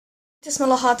To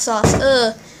smell a hot sauce.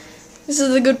 Ugh. This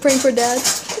is a good prank for Dad.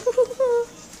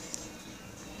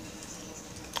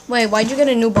 Wait, why'd you get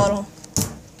a new bottle?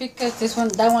 Because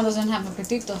that one doesn't have a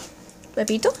petito.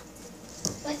 Pepito?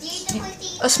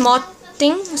 A small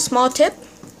thing? A small tip?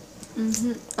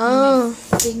 Mm-hmm. Oh.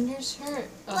 My fingers hurt.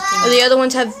 Okay. The other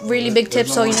ones have really big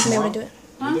tips, so you're not gonna be able to do it.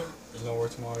 Huh? There's no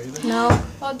work tomorrow either? No.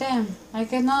 Oh damn! I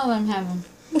guess none of them have them.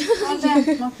 Oh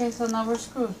damn! Okay, so now we're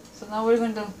screwed. So now what are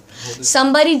we gonna do?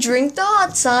 Somebody drink the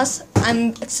hot sauce.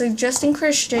 I'm suggesting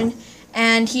Christian,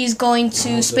 and he's going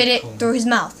to spit it through his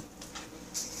mouth.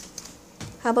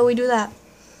 How about we do that?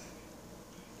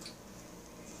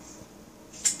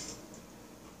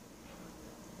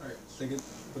 Alright, stick it,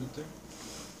 put it there.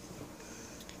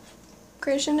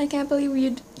 Christian, I can't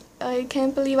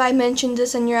believe I mentioned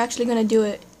this and you're actually gonna do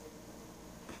it.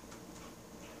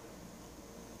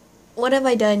 What have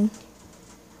I done?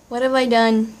 What have I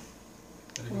done?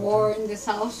 War in this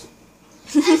house.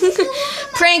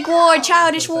 Prank war,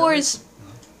 childish wars.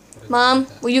 Mom,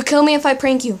 will you kill me if I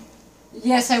prank you?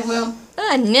 Yes, I will.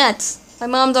 Ah, nuts. My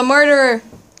mom's a murderer.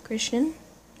 Christian,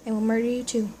 I will murder you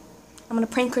too. I'm gonna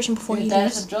prank Christian before Your he dad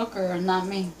leaves. is a joker, not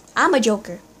me. I'm a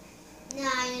joker. No,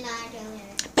 you're not a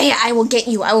joker. Bam, I will get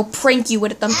you. I will prank you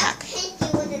with a thumbtack. I'll paint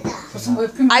you with a dog. Put some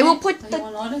whipped cream. I in will it? put Oh, the- You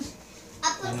want all this?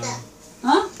 I'll put the...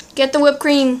 Huh? Get the whipped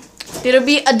cream. It'll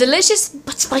be a delicious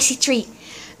but spicy treat.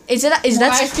 Is More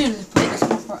that ice cream. Let's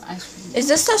go for ice cream. is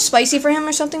this stuff spicy for him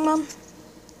or something, Mom?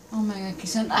 Oh my god,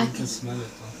 Kisan, You can smell it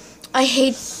though. I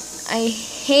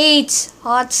hate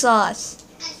hot sauce.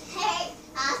 I hate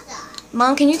pasta.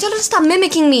 Mom, can you tell her to stop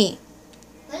mimicking me?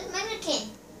 What's mannequin?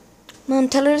 Mom,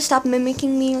 tell her to stop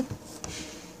mimicking me.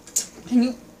 Can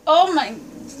you? Oh my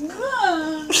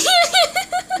god!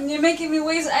 You're making me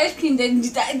waste ice cream.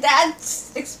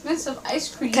 That's expensive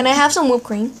ice cream. Can I have some whipped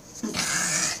cream?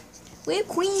 Whipped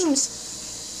creams.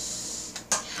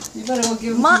 You better go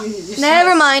give it Mom, to me yourself.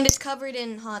 never mind. It's covered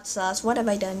in hot sauce. What have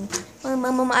I done?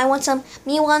 Mom, I want some.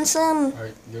 Me want some.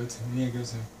 Alright, give it to me. Give it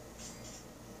to him.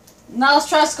 Now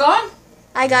stress gone?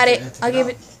 I got it. Yeah, take I'll give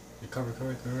out. it. You cover it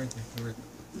right there. Cover it.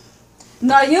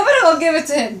 No, you better go give it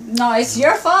to him. No, it's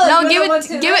your fault. No, You're give the one it. to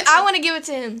Give do it. I want to give it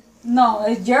to him. No,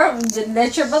 it's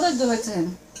let your brother do it to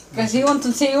him. Because he won't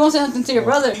say nothing to your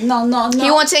brother. No. He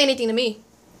won't say anything to me.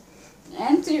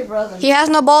 And to your brother. He has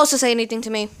no balls to say anything to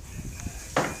me.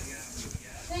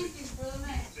 Thank you for the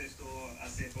man.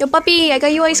 Yo, papi, I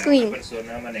got you ice cream.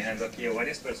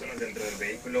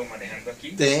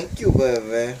 Thank you,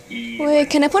 bebé. Wait,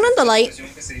 can I put on the light?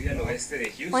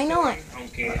 Why not?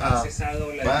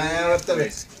 Vaya, vértale.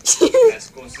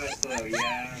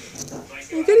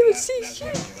 You can't even see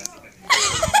shit.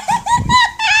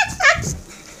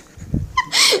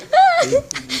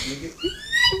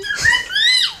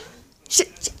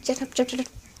 Shut up.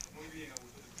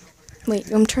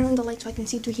 Wait, I'm turning on the light so I can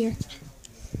see through here.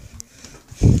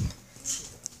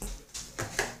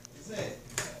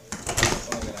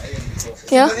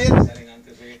 Yeah?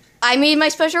 I made my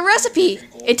special recipe.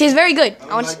 It tastes very good.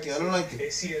 I don't like it.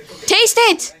 Taste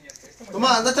it! Toma,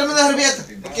 anda, tráeme la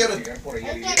servilleta. No quiero.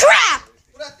 Crap!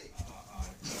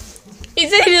 He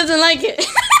said he doesn't like it.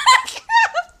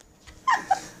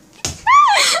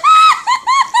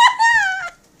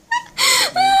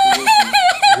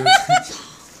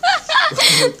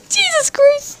 Jesus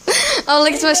Christ. Oh,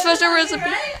 like it's my special recipe.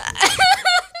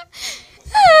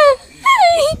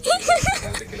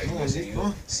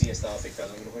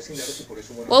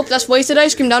 Well, that's wasted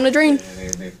ice cream down the drain.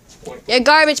 Yeah,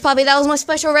 garbage, Poppy. That was my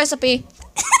special recipe.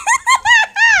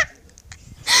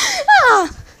 Ah.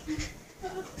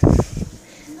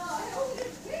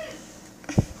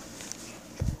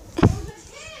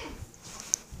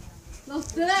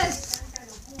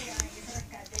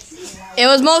 It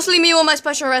was mostly me with my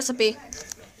special recipe.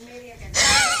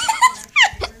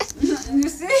 You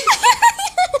see?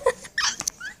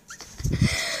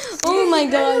 Oh my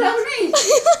god.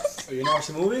 Oh, you know watch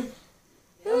the movie?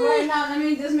 Right now, let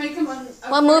me just make him a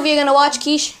What movie are you gonna watch,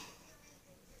 Keish?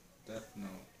 Death Note.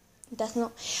 Death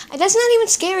Note. That's not even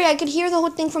scary. I could hear the whole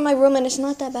thing from my room and it's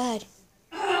not that bad.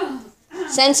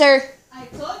 Censor. I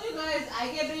told you guys, I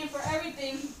get blamed for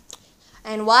everything.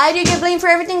 And why do you get blamed for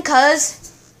everything?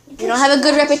 Cause you don't have a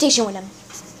good reputation with them.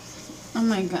 Oh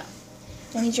my god.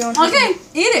 Then eat your own. Okay,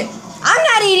 eat it. I'm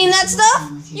not eating that stuff.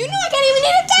 You know I can't even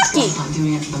eat a taki Not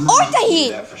doing it for the or money.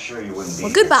 tahini. For sure you wouldn't be.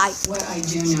 Well, goodbye. What I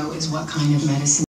do know is what kind of medicine